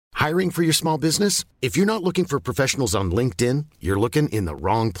Hiring for your small business? If you're not looking for professionals on LinkedIn, you're looking in the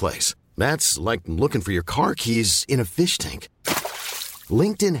wrong place. That's like looking for your car keys in a fish tank.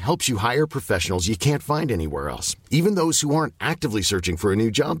 LinkedIn helps you hire professionals you can't find anywhere else, even those who aren't actively searching for a new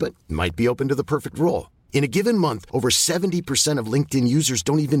job but might be open to the perfect role. In a given month, over 70% of LinkedIn users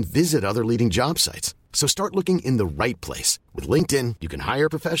don't even visit other leading job sites. So start looking in the right place. With LinkedIn, you can hire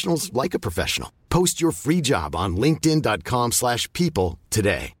professionals like a professional. Post your free job on linkedin.com/people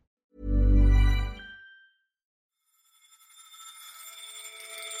today.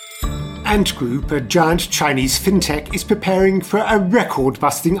 Ant Group, a giant Chinese fintech, is preparing for a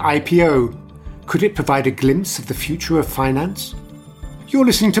record-busting IPO. Could it provide a glimpse of the future of finance? You're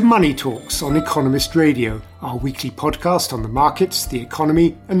listening to Money Talks on Economist Radio, our weekly podcast on the markets, the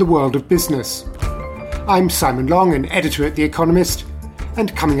economy, and the world of business. I'm Simon Long, an editor at The Economist,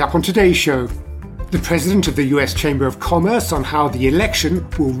 and coming up on today's show, the president of the US Chamber of Commerce on how the election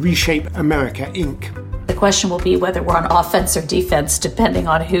will reshape America, Inc. The question will be whether we're on offense or defense, depending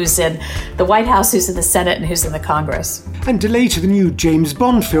on who's in the White House, who's in the Senate, and who's in the Congress. And delay to the new James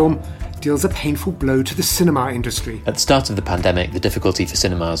Bond film deals a painful blow to the cinema industry. At the start of the pandemic, the difficulty for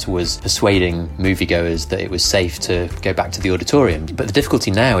cinemas was persuading moviegoers that it was safe to go back to the auditorium. But the difficulty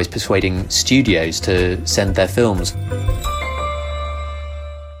now is persuading studios to send their films.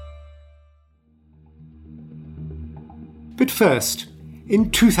 But first, in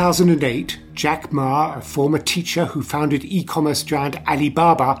 2008, Jack Ma, a former teacher who founded e-commerce giant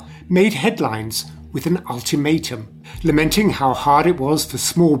Alibaba, made headlines with an ultimatum. Lamenting how hard it was for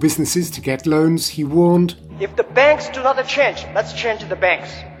small businesses to get loans, he warned, "If the banks do not change, let's change the banks.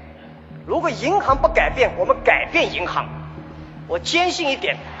 如果银行不改变，我们改变银行。我坚信一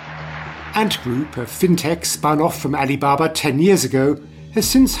点。" Ant Group, a fintech spun off from Alibaba 10 years ago, has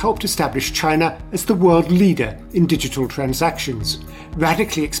since helped establish China as the world leader in digital transactions,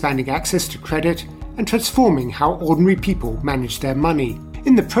 radically expanding access to credit and transforming how ordinary people manage their money.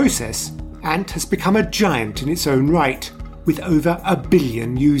 In the process, Ant has become a giant in its own right, with over 1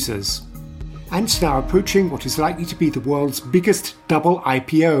 billion users. Ant's now approaching what is likely to be the world's biggest double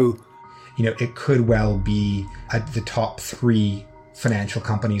IPO. You know, it could well be at the top 3 financial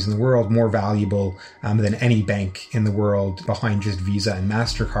companies in the world, more valuable than any bank in the world, behind just Visa and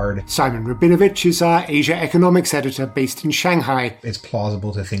MasterCard. Simon Rabinovich is our Asia economics editor based in Shanghai. It's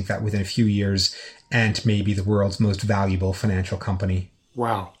plausible to think that within a few years, Ant may be the world's most valuable financial company.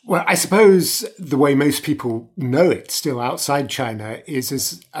 Wow. Well, I suppose the way most people know it still outside China is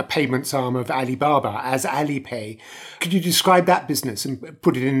as a payments arm of Alibaba, as Alipay. Could you describe that business and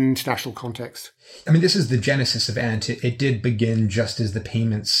put it in an international context? I mean, this is the genesis of Ant. It did begin just as the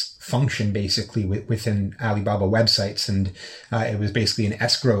payments function, basically, within Alibaba websites. And it was basically an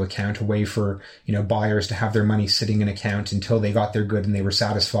escrow account, a way for, buyers to have their money sitting in an account until they got their good and they were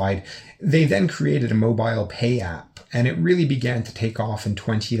satisfied. They then created a mobile pay app, and it really began to take off in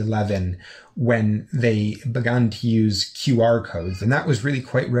 2011 when they began to use QR codes. And that was really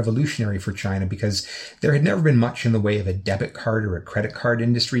quite revolutionary for China because there had never been much in the way of a debit card or a credit card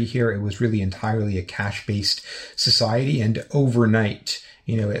industry here. It was really entirely a cash-based society. And overnight,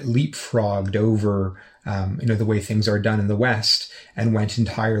 it leapfrogged over the way things are done in the West and went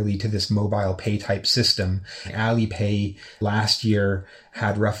entirely to this mobile pay type system. Alipay last year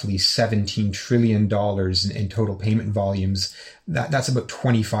had roughly $17 trillion in total payment volumes. That's about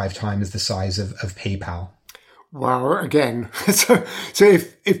 25 times the size of PayPal. Wow, again. So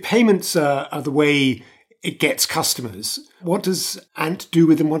if payments are the way it gets customers, what does Ant do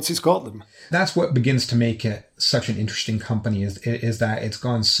with them once it's got them? That's what begins to make it such an interesting company is that it's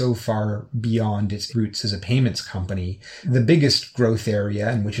gone so far beyond its roots as a payments company. The biggest growth area,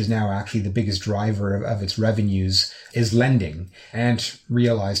 and which is now actually the biggest driver of its revenues, is lending. Ant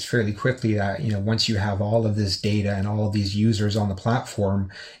realized fairly quickly that, once you have all of this data and all of these users on the platform,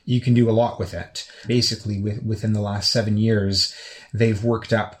 you can do a lot with it. Basically, within the last 7 years, they've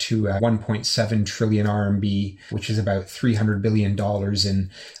worked up to 1.7 trillion RMB, which is about $300 billion in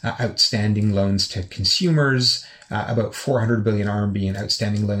outstanding loans to consumers, about 400 billion RMB in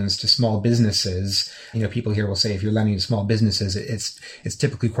outstanding loans to small businesses. People here will say if you're lending to small businesses, it's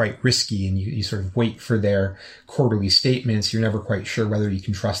typically quite risky and you sort of wait for their quarterly statements. You're never quite sure whether you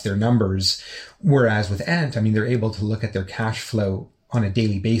can trust their numbers. Whereas with Ant, they're able to look at their cash flow on a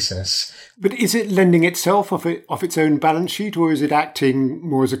daily basis. But is it lending itself off its own balance sheet, or is it acting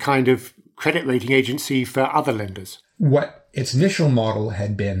more as a kind of credit rating agency for other lenders? What its initial model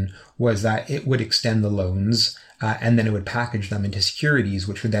had been was that it would extend the loans and then it would package them into securities,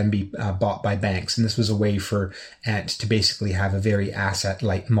 which would then be bought by banks. And this was a way for Ant to basically have a very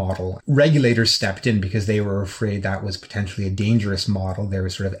asset-light model. Regulators stepped in because they were afraid that was potentially a dangerous model. There were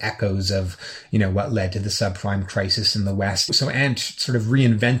sort of echoes of, what led to the subprime crisis in the West. So Ant sort of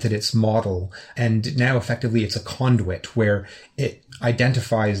reinvented its model, and now effectively it's a conduit where it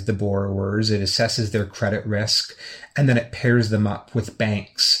identifies the borrowers, it assesses their credit risk, and then it pairs them up with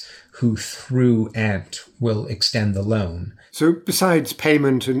banks who through Ant will extend the loan. So besides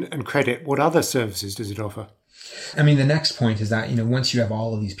payment and credit, what other services does it offer? I mean, the next point is that, once you have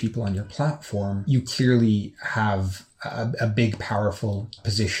all of these people on your platform, you clearly have a big, powerful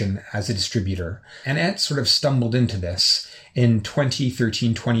position as a distributor. And Ant sort of stumbled into this. In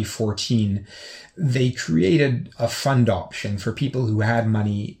 2013, 2014, they created a fund option for people who had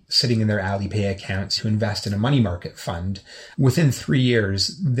money sitting in their Alipay accounts to invest in a money market fund. Within 3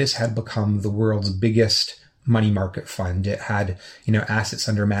 years, this had become the world's biggest money market fund. It had, assets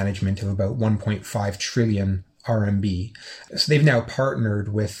under management of about 1.5 trillion RMB. So they've now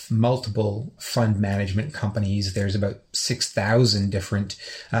partnered with multiple fund management companies. There's about 6,000 different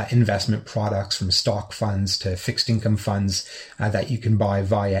investment products, from stock funds to fixed income funds that you can buy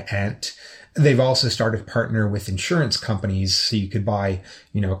via Ant. They've also started to partner with insurance companies, so you could buy,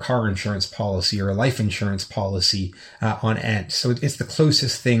 a car insurance policy or a life insurance policy on Ant. So it's the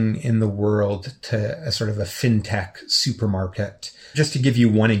closest thing in the world to a sort of a fintech supermarket. Just to give you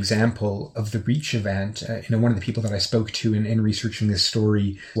one example of the reach of Ant, one of the people that I spoke to in researching this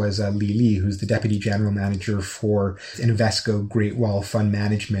story was Li, who's the deputy general manager for Invesco Great Wall Fund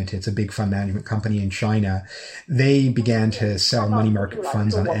Management. It's a big fund management company in China. They began to sell money market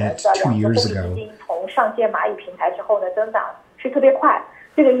funds on Ant 2 years ago.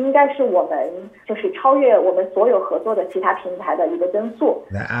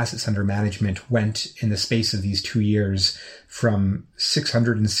 The assets under management went, in the space of these 2 years, from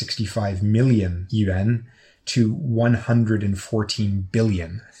 665 million yuan to 114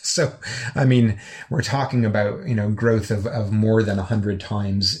 billion. So, I mean, we're talking about, growth of more than 100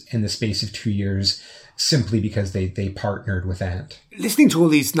 times in the space of 2 years, simply because they partnered with Ant. Listening to all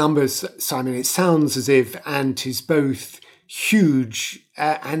these numbers, Simon, it sounds as if Ant is both huge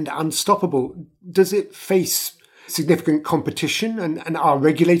and unstoppable. Does it face significant competition, and are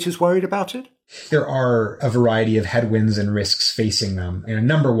regulators worried about it? There are a variety of headwinds and risks facing them.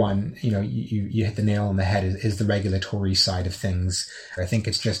 Number one, you hit the nail on the head, is the regulatory side of things. I think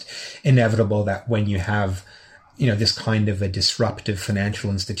it's just inevitable that when you have this kind of a disruptive financial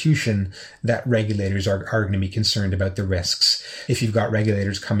institution, that regulators are going to be concerned about the risks. If you've got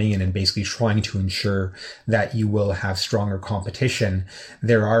regulators coming in and basically trying to ensure that you will have stronger competition,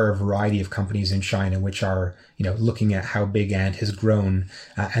 there are a variety of companies in China which are, looking at how big Ant has grown,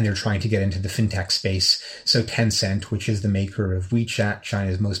 and they're trying to get into the fintech space. So Tencent, which is the maker of WeChat,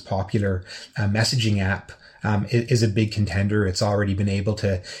 China's most popular messaging app, is a big contender. It's already been able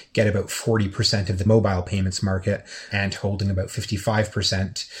to get about 40% of the mobile payments market, and holding about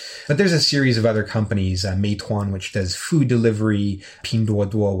 55%. But there's a series of other companies, Meituan, which does food delivery,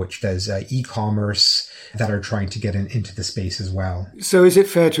 Pinduoduo, which does e-commerce, that are trying to get into the space as well. So is it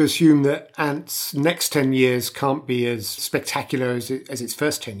fair to assume that Ant's next 10 years can't be as spectacular as its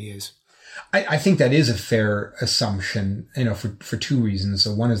first 10 years? I think that is a fair assumption, for two reasons.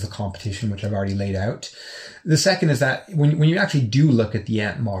 So one is the competition, which I've already laid out. The second is that when you actually do look at the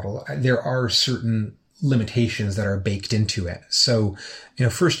Ant model, there are certain limitations that are baked into it. So,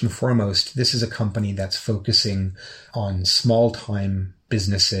 first and foremost, this is a company that's focusing on small-time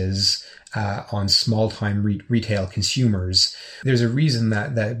businesses, on small-time retail consumers. There's a reason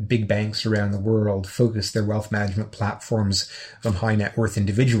that big banks around the world focus their wealth management platforms on high net worth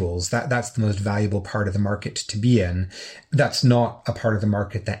individuals. That's the most valuable part of the market to be in. That's not a part of the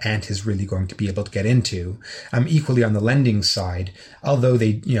market that Ant is really going to be able to get into. Equally on the lending side, although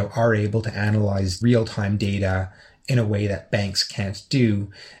they are able to analyze real-time data in a way that banks can't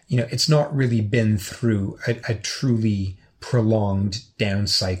do, it's not really been through a truly prolonged down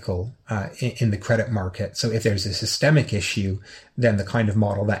cycle in the credit market. So if there's a systemic issue, then the kind of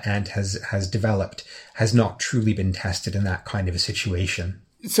model that Ant has developed has not truly been tested in that kind of a situation.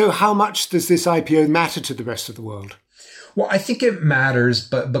 So how much does this IPO matter to the rest of the world? Well, I think it matters,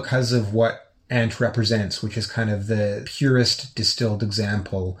 but because of what Ant represents, which is kind of the purest distilled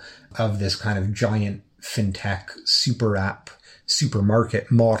example of this kind of giant fintech super app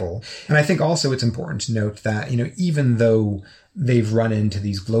supermarket model. And I think also it's important to note that, even though they've run into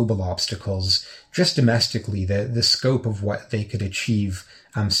these global obstacles, just domestically, the scope of what they could achieve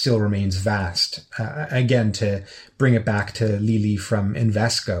still remains vast. Again, to bring it back to Lili from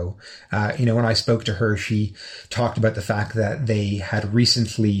Invesco, when I spoke to her, she talked about the fact that they had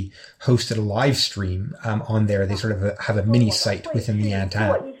recently hosted a live stream on there. They sort of have a mini site within the GiAnt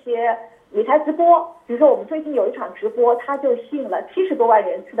app.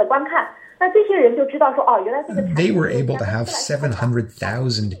 They were able to have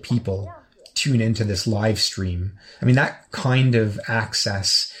 700,000 people tune into this live stream. I mean, that kind of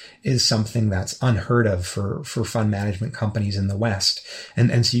access is something that's unheard of for fund management companies in the West.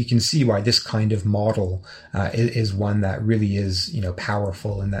 And so you can see why this kind of model is one that really is,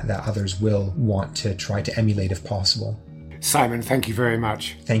 powerful, and that others will want to try to emulate if possible. Simon, thank you very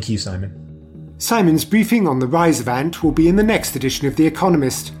much. Thank you, Simon. Simon's briefing on the rise of Ant will be in the next edition of The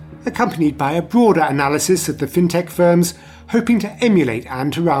Economist, accompanied by a broader analysis of the fintech firms hoping to emulate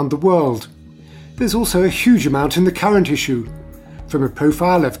Ant around the world. There's also a huge amount in the current issue, from a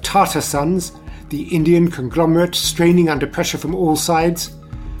profile of Tata Sons, the Indian conglomerate straining under pressure from all sides,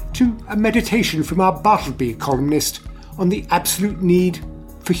 to a meditation from our Bartleby columnist on the absolute need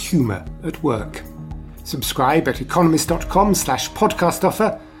for humour at work. Subscribe at economist.com/podcast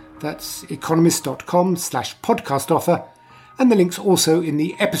offer. That's economist.com/podcast offer. And the link's also in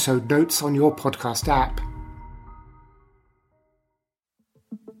the episode notes on your podcast app.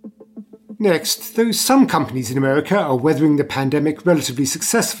 Next, though some companies in America are weathering the pandemic relatively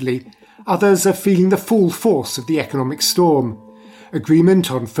successfully, others are feeling the full force of the economic storm. Agreement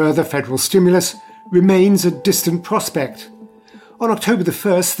on further federal stimulus remains a distant prospect. On October the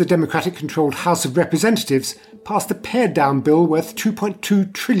 1st, the Democratic-controlled House of Representatives passed a pared-down bill worth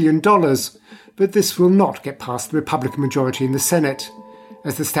 $2.2 trillion, but this will not get past the Republican majority in the Senate.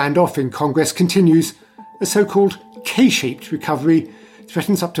 As the standoff in Congress continues, a so-called K-shaped recovery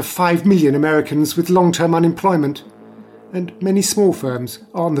threatens up to 5 million Americans with long-term unemployment, and many small firms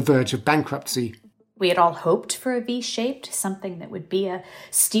are on the verge of bankruptcy. We had all hoped for a V-shaped, something that would be a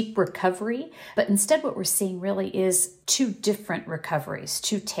steep recovery, but instead what we're seeing really is two different recoveries,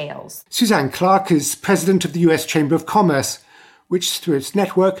 two tails. Suzanne Clark is president of the US Chamber of Commerce, which through its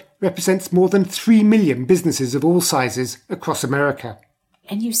network represents more than 3 million businesses of all sizes across America.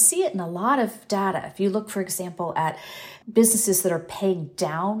 And you see it in a lot of data. If you look, for example, at businesses that are paying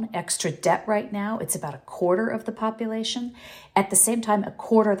down extra debt right now, it's about a quarter of the population. At the same time, a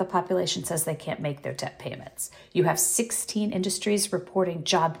quarter of the population says they can't make their debt payments. You have 16 industries reporting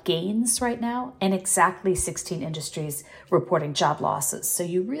job gains right now, and exactly 16 industries reporting job losses. So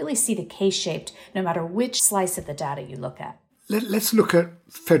you really see the K-shaped no matter which slice of the data you look at. Let's look at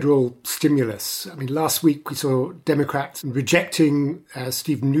federal stimulus. I mean, last week we saw Democrats rejecting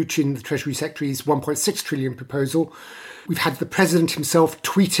Steve Mnuchin, the Treasury Secretary's $1.6 trillion proposal. We've had the president himself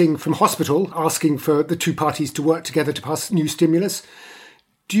tweeting from hospital, asking for the two parties to work together to pass new stimulus.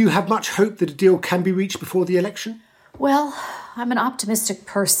 Do you have much hope that a deal can be reached before the election? Well, I'm an optimistic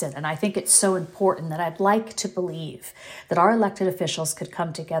person, and I think it's so important that I'd like to believe that our elected officials could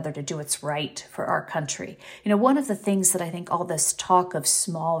come together to do what's right for our country. One of the things that I think all this talk of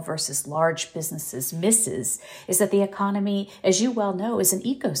small versus large businesses misses is that the economy, as you well know, is an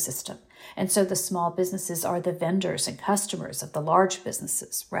ecosystem. And so the small businesses are the vendors and customers of the large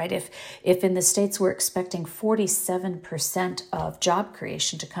businesses, right? If in the States we're expecting 47% of job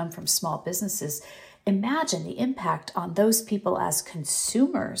creation to come from small businesses, imagine the impact on those people as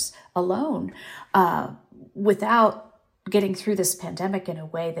consumers alone without getting through this pandemic in a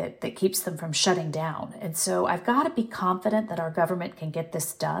way that keeps them from shutting down. And so I've got to be confident that our government can get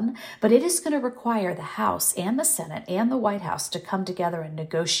this done, but it is going to require the House and the Senate and the White House to come together and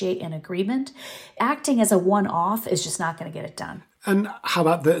negotiate an agreement. Acting as a one-off is just not going to get it done. And how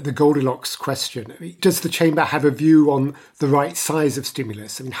about the Goldilocks question? I mean, does the Chamber have a view on the right size of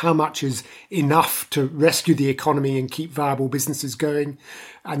stimulus? I mean, how much is enough to rescue the economy and keep viable businesses going,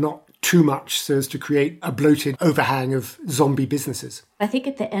 and not too much so as to create a bloated overhang of zombie businesses? I think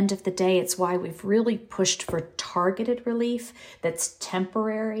at the end of the day, it's why we've really pushed for targeted relief that's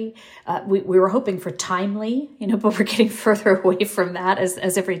temporary. We were hoping for timely, but we're getting further away from that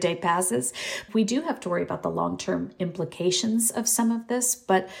as every day passes. We do have to worry about the long-term implications of some of this.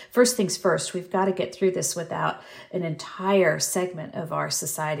 But first things first, we've got to get through this without an entire segment of our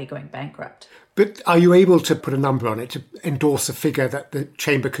society going bankrupt. But are you able to put a number on it, to endorse a figure that the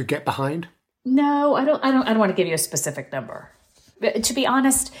Chamber could get behind? No, I don't want to give you a specific number. But to be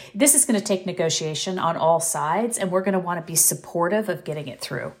honest, this is going to take negotiation on all sides, and we're going to want to be supportive of getting it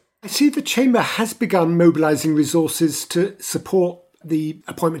through. I see the Chamber has begun mobilising resources to support the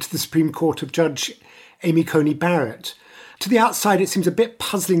appointment to the Supreme Court of Judge Amy Coney Barrett. To the outside, it seems a bit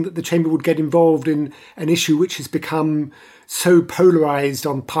puzzling that the Chamber would get involved in an issue which has become so polarised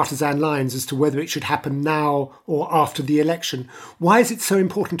on partisan lines as to whether it should happen now or after the election. Why is it so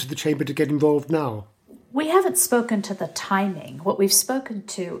important to the Chamber to get involved now? We haven't spoken to the timing. What we've spoken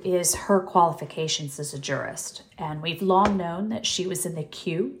to is her qualifications as a jurist. And we've long known that she was in the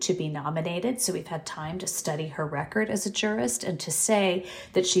queue to be nominated. So we've had time to study her record as a jurist and to say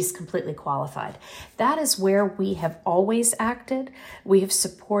that she's completely qualified. That is where we have always acted. We have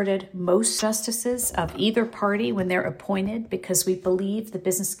supported most justices of either party when they're appointed because we believe the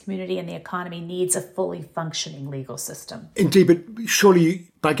business community and the economy needs a fully functioning legal system. Indeed, but surely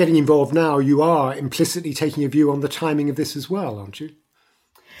by getting involved now, you are implicitly taking a view on the timing of this as well, aren't you?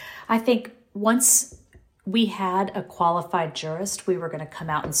 I think once we had a qualified jurist, we were going to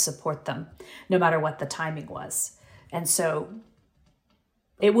come out and support them, no matter what the timing was. And so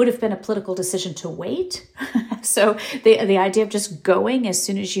it would have been a political decision to wait. So the idea of just going as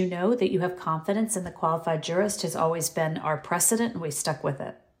soon as you know that you have confidence in the qualified jurist has always been our precedent, and we stuck with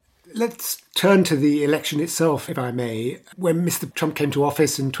it. Let's turn to the election itself, if I may. When Mr. Trump came to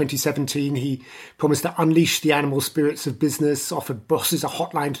office in 2017, he promised to unleash the animal spirits of business, offered bosses a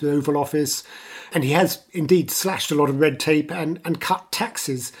hotline to the Oval Office, and he has indeed slashed a lot of red tape and cut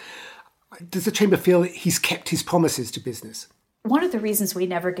taxes. Does the Chamber feel that he's kept his promises to business? One of the reasons we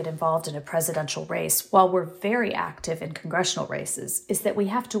never get involved in a presidential race, while we're very active in congressional races, is that we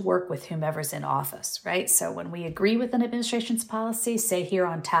have to work with whomever's in office, right? So when we agree with an administration's policy, say here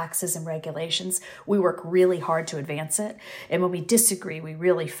on taxes and regulations, we work really hard to advance it. And when we disagree, we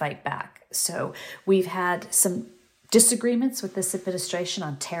really fight back. So we've had some disagreements with this administration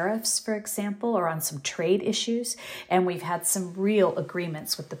on tariffs, for example, or on some trade issues. And we've had some real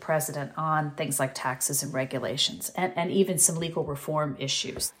agreements with the president on things like taxes and regulations and even some legal reform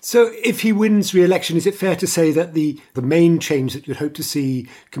issues. So if he wins re-election, is it fair to say that the main change that you'd hope to see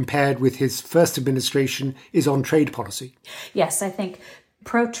compared with his first administration is on trade policy? Yes, I think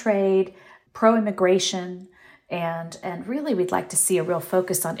pro-trade, pro-immigration, and really, we'd like to see a real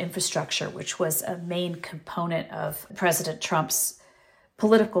focus on infrastructure, which was a main component of President Trump's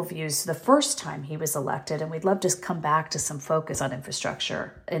political views the first time he was elected. And we'd love to come back to some focus on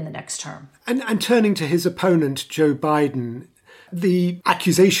infrastructure in the next term. And turning to his opponent, Joe Biden, the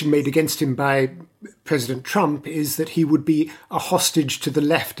accusation made against him by President Trump is that he would be a hostage to the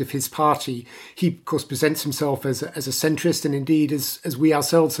left of his party. He, of course, presents himself as a centrist, and indeed, as we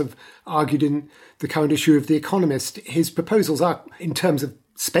ourselves have argued in the current issue of The Economist, his proposals are, in terms of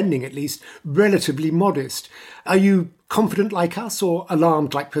spending at least, relatively modest. Are you confident like us or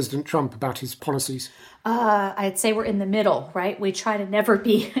alarmed like President Trump about his policies? I'd say we're in the middle, right? We try to never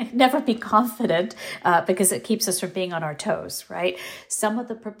be confident because it keeps us from being on our toes, right? Some of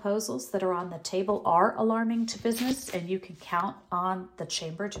the proposals that are on the table are alarming to business, and you can count on the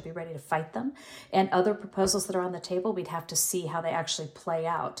chamber to be ready to fight them. And other proposals that are on the table, we'd have to see how they actually play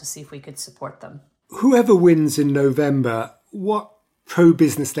out to see if we could support them. Whoever wins in November, what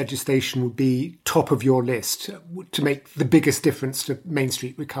pro-business legislation would be top of your list to make the biggest difference to Main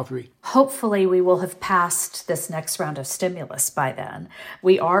Street recovery? Hopefully we will have passed this next round of stimulus by then.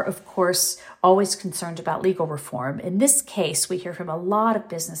 We are, of course, always concerned about legal reform. In this case, we hear from a lot of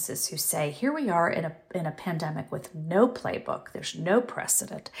businesses who say, here we are in a pandemic with no playbook, there's no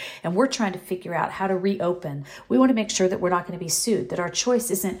precedent, and we're trying to figure out how to reopen. We want to make sure that we're not going to be sued, that our choice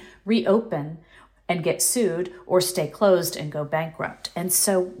isn't reopen and get sued or stay closed and go bankrupt. And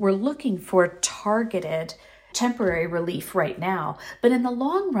so we're looking for targeted temporary relief right now. But in the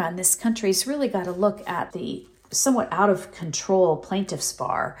long run, this country's really got to look at the somewhat out of control plaintiffs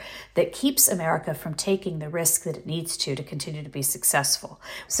bar that keeps America from taking the risk that it needs to continue to be successful.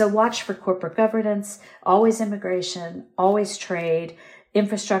 So watch for corporate governance, always immigration, always trade,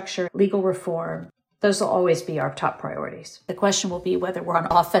 infrastructure, legal reform. Those will always be our top priorities. The question will be whether we're on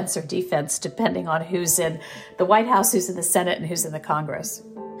offense or defense, depending on who's in the White House, who's in the Senate, and who's in the Congress.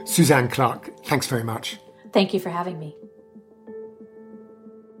 Suzanne Clark, thanks very much. Thank you for having me.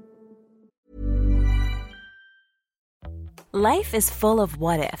 Life is full of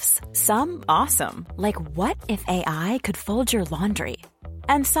what-ifs. Some awesome, like what if AI could fold your laundry?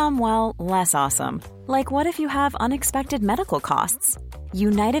 And some, well, less awesome, like what if you have unexpected medical costs?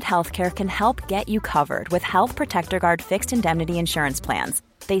 United Healthcare can help get you covered with Health Protector Guard fixed indemnity insurance plans.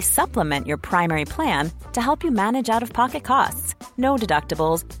 They supplement your primary plan to help you manage out-of-pocket costs. No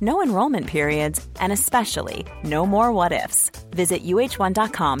deductibles, no enrollment periods, and especially no more what-ifs. Visit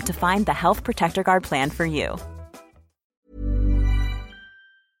uh1.com to find the Health Protector Guard plan for you.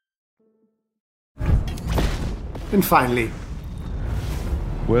 And finally,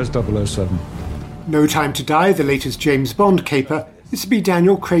 where's 007? No Time to Die, the latest James Bond caper, is to be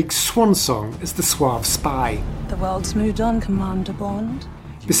Daniel Craig's swan song as the suave spy. The world's moved on, Commander Bond.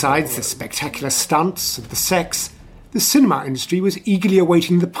 Besides the spectacular stunts and the sex, the cinema industry was eagerly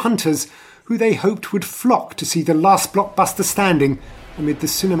awaiting the punters, who they hoped would flock to see the last blockbuster standing amid the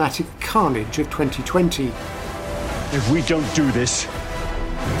cinematic carnage of 2020. If we don't do this,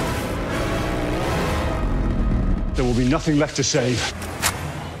 there will be nothing left to save.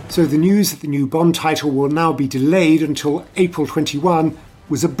 So the news that the new Bond title will now be delayed until April 21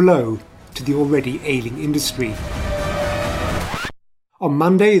 was a blow to the already ailing industry. On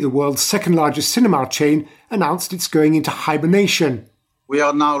Monday, the world's second largest cinema chain announced it's going into hibernation. We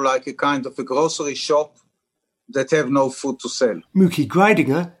are now like a kind of a grocery shop that have no food to sell. Mookie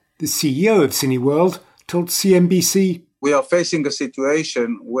Greidinger, the CEO of Cineworld, told CNBC, "We are facing a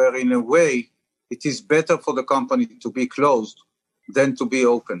situation where, in a way, it is better for the company to be closed than to be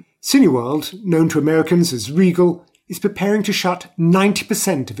open." Cineworld, known to Americans as Regal, is preparing to shut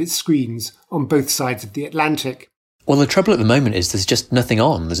 90% of its screens on both sides of the Atlantic. Well, the trouble at the moment is there's just nothing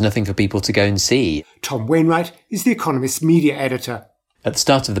on. There's nothing for people to go and see. Tom Wainwright is The Economist's media editor. At the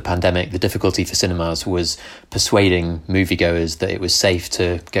start of the pandemic, the difficulty for cinemas was persuading moviegoers that it was safe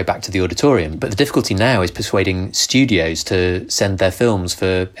to go back to the auditorium. But the difficulty now is persuading studios to send their films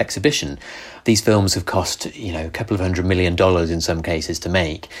for exhibition. These films have cost, a couple of $100 million in some cases to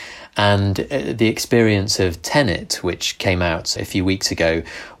make. And the experience of Tenet, which came out a few weeks ago,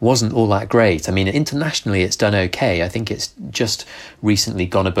 wasn't all that great. I mean, internationally, it's done okay. I think it's just recently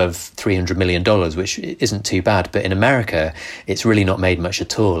gone above $300 million, which isn't too bad. But in America, it's really not made much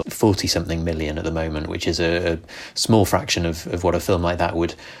at all. 40-something million at the moment, which is a small fraction of what a film like that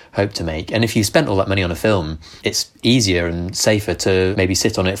would hope to make. And if you spent all that money on a film, it's easier and safer to maybe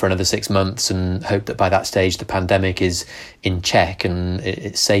sit on it for another 6 months and hope that by that stage the pandemic is in check and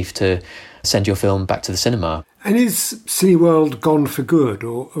it's safe to send your film back to the cinema. And is Cineworld gone for good,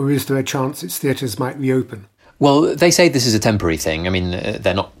 or is there a chance its theatres might reopen? Well, they say this is a temporary thing. I mean,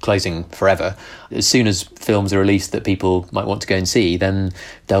 they're not closing forever. As soon as films are released that people might want to go and see, then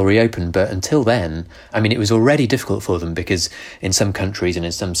they'll reopen. But until then, I mean, it was already difficult for them because in some countries and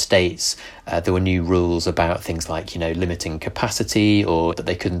in some states, there were new rules about things like, limiting capacity, or that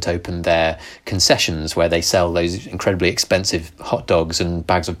they couldn't open their concessions where they sell those incredibly expensive hot dogs and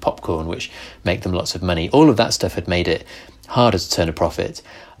bags of popcorn, which make them lots of money. All of that stuff had made it harder to turn a profit.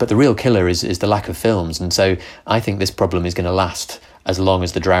 But the real killer is the lack of films. And so I think this problem is going to last as long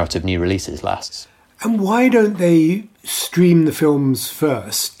as the drought of new releases lasts. And why don't they stream the films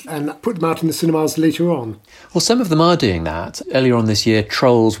first and put them out in the cinemas later on? Well, some of them are doing that. Earlier on this year,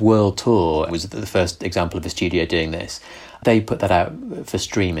 Trolls World Tour was the first example of a studio doing this. They put that out for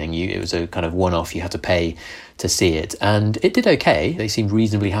streaming. It was a kind of one-off. You had to pay to see it. And it did okay. They seemed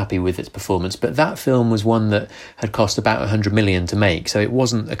reasonably happy with its performance. But that film was one that had cost about $100 million to make. So it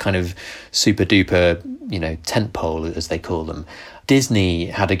wasn't a kind of super-duper, tentpole, as they call them. Disney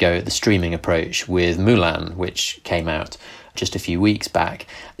had a go at the streaming approach with Mulan, which came out just a few weeks back.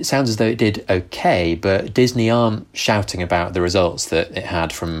 It sounds as though it did okay, but Disney aren't shouting about the results that it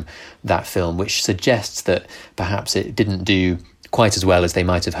had from that film, which suggests that perhaps it didn't do quite as well as they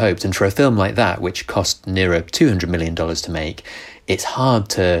might have hoped. And for a film like that, which cost nearer $200 million to make, it's hard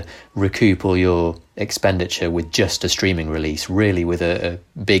to recoup all your expenditure with just a streaming release. Really, with a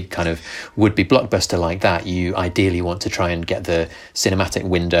big kind of would-be blockbuster like that, you ideally want to try and get the cinematic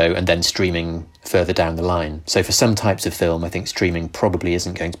window and then streaming further down the line. So for some types of film, I think streaming probably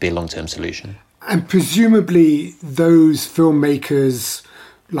isn't going to be a long-term solution. And presumably those filmmakers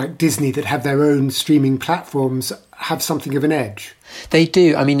like Disney that have their own streaming platforms have something of an edge. They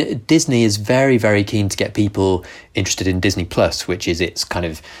do. I mean, Disney is very, very keen to get people interested in Disney Plus, which is its kind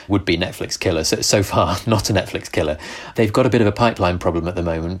of would-be Netflix killer. So far, not a Netflix killer. They've got a bit of a pipeline problem at the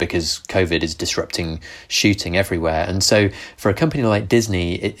moment because COVID is disrupting shooting everywhere. And so for a company like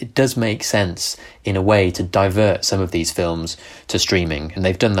Disney, it does make sense in a way to divert some of these films to streaming. And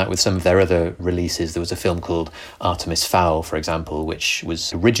they've done that with some of their other releases. There was a film called Artemis Fowl, for example, which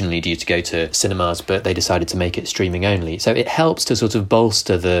was originally due to go to cinemas, but they decided to make it streaming only. So it helps to sort of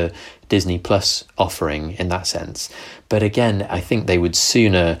bolster the Disney Plus offering in that sense. But again, I think they would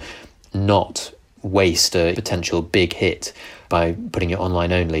sooner not waste a potential big hit by putting it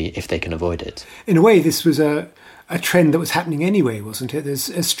online only if they can avoid it. In a way, this was a trend that was happening anyway, wasn't it?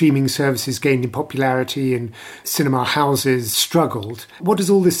 As streaming services gained in popularity and cinema houses struggled. What does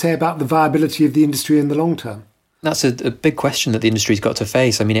all this say about the viability of the industry in the long term? That's a big question that the industry's got to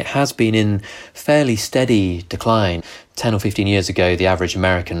face. I mean, it has been in fairly steady decline. 10 or 15 years ago, the average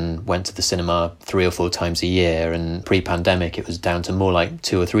American went to the cinema 3 or 4 times a year, and pre-pandemic it was down to more like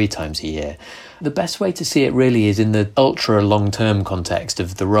 2 or 3 times a year. The best way to see it really is in the ultra long-term context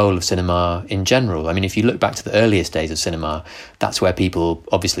of the role of cinema in general. I mean, if you look back to the earliest days of cinema, that's where people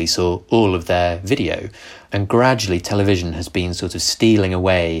obviously saw all of their video. And gradually television has been sort of stealing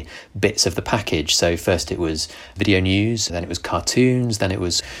away bits of the package. So first it was video news, then it was cartoons, then it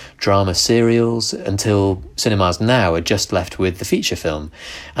was drama serials, until cinemas now are just left with the feature film.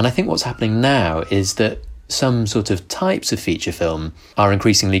 And I think what's happening now is that some sort of types of feature film are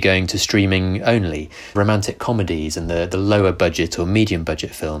increasingly going to streaming only, romantic comedies and the lower budget or medium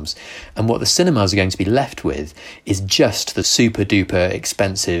budget films. And what the cinemas are going to be left with is just the super duper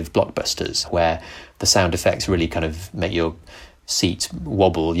expensive blockbusters, where the sound effects really kind of make your seat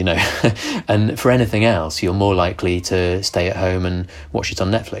wobble, you know. And for anything else, you're more likely to stay at home and watch it on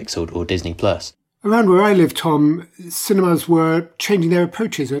Netflix or Disney Plus. Around where I live, Tom, cinemas were changing their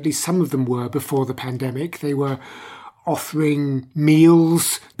approaches, or at least some of them were before the pandemic. They were offering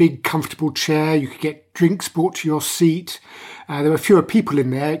meals, big comfortable chair, you could get drinks brought to your seat. There were fewer people in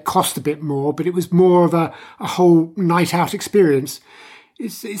there, it cost a bit more, but it was more of a whole night out experience.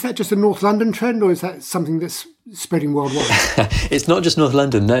 Is that just a North London trend, or is that something that's spreading worldwide? It's not just North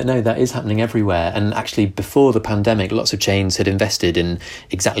London. No, that is happening everywhere. And actually, before the pandemic, lots of chains had invested in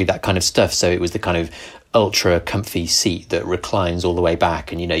exactly that kind of stuff. So it was the kind of ultra comfy seat that reclines all the way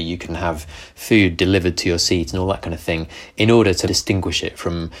back, and, you know, you can have food delivered to your seat and all that kind of thing in order to distinguish it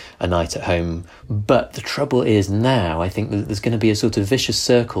from a night at home. But the trouble is now, I think that there's going to be a sort of vicious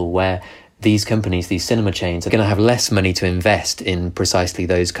circle where these companies, these cinema chains, are going to have less money to invest in precisely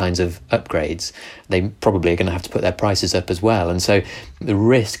those kinds of upgrades. They probably are going to have to put their prices up as well. And so the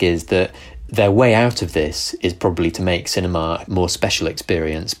risk is that their way out of this is probably to make cinema a more special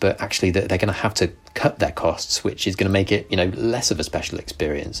experience, but actually that they're going to have to cut their costs, which is going to make it, you know, less of a special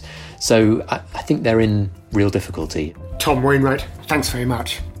experience. So I think they're in real difficulty. Tom Wainwright, thanks very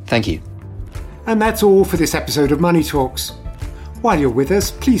much. Thank you. And that's all for this episode of Money Talks. While you're with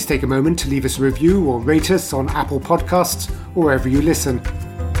us, please take a moment to leave us a review or rate us on Apple Podcasts or wherever you listen.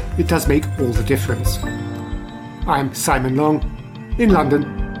 It does make all the difference. I'm Simon Long. In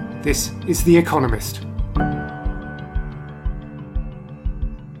London, this is The Economist.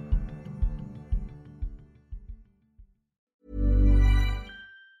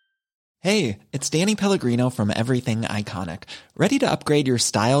 Hey, it's Danny Pellegrino from Everything Iconic. Ready to upgrade your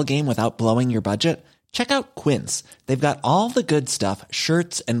style game without blowing your budget? Check out Quince. They've got all the good stuff,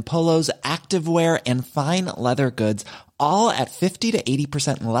 shirts and polos, activewear, and fine leather goods, all at 50 to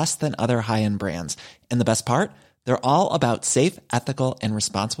 80% less than other high-end brands. And the best part? They're all about safe, ethical, and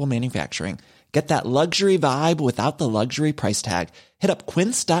responsible manufacturing. Get that luxury vibe without the luxury price tag. Hit up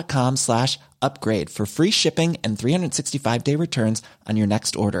quince.com/upgrade for free shipping and 365-day returns on your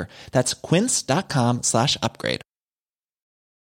next order. That's quince.com/upgrade.